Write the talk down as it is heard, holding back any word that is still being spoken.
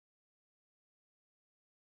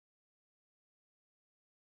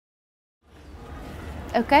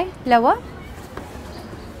Okay, lower.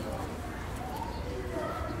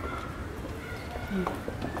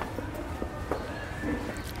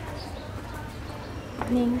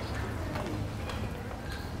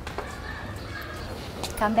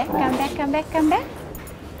 Come back, come back, come back, come back.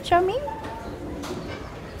 Show me.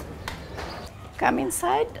 Come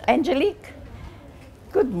inside. Angelique.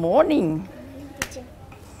 Good morning.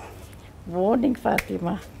 Morning,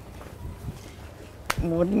 Fatima.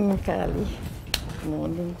 Morning, Kali.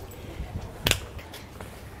 Morning.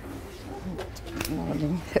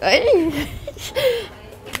 Morning. Hey.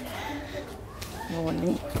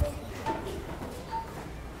 Morning.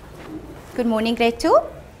 Good morning, grade 2.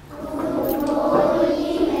 Good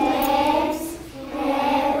morning, Max.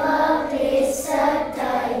 Have a blessed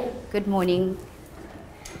day. Good morning.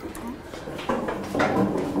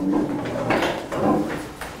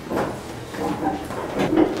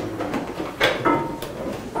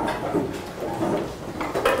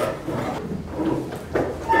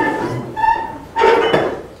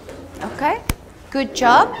 Okay, good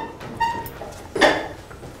job.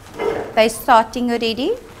 They're starting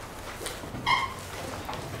already.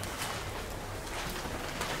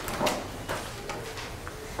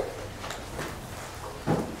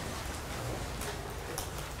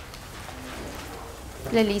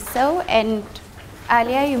 Laliso and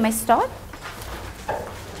Alia, you may start.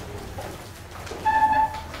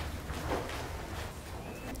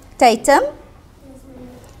 Tatum,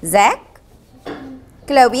 Zach,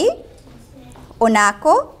 Chloe,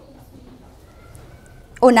 Onako,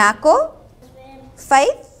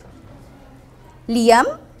 Faith,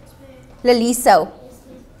 Liam, Laliso,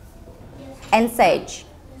 and Sage.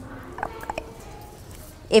 Okay.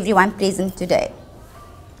 Everyone present today.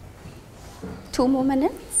 2 more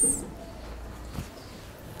minutes.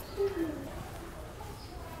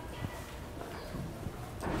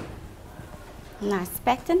 Nice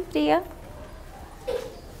pattern, Priya.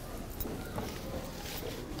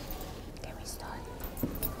 Can we start?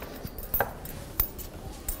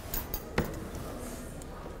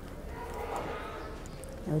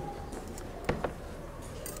 No.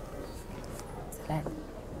 Slide.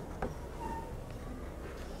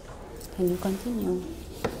 Can you continue?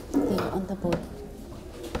 There on the board.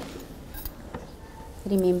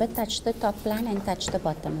 Remember, touch the top line and touch the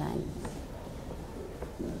bottom line.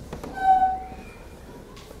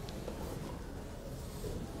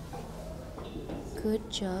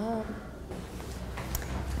 Good job.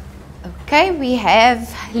 Okay, we have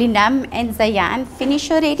Linam and Zayan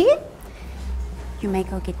finish already. You may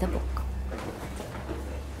go get the book.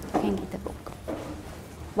 You can get the book.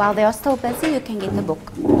 While they are still busy, you can get the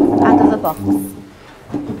book out of the box.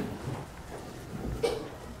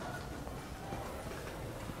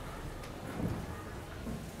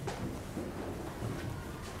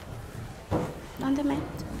 On the mat.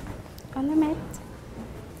 On the mat.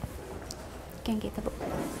 You can get the book.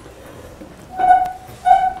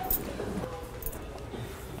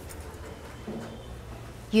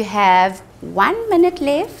 You have 1 minute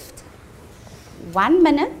left. 1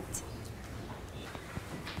 minute.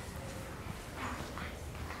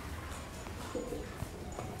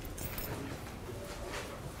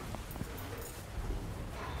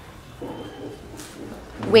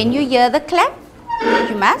 When you hear the clap,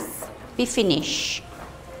 you must be finished.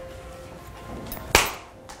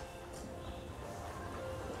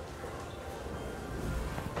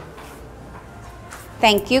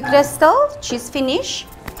 Thank you, Crystal. She's finished.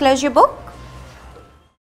 Close your book.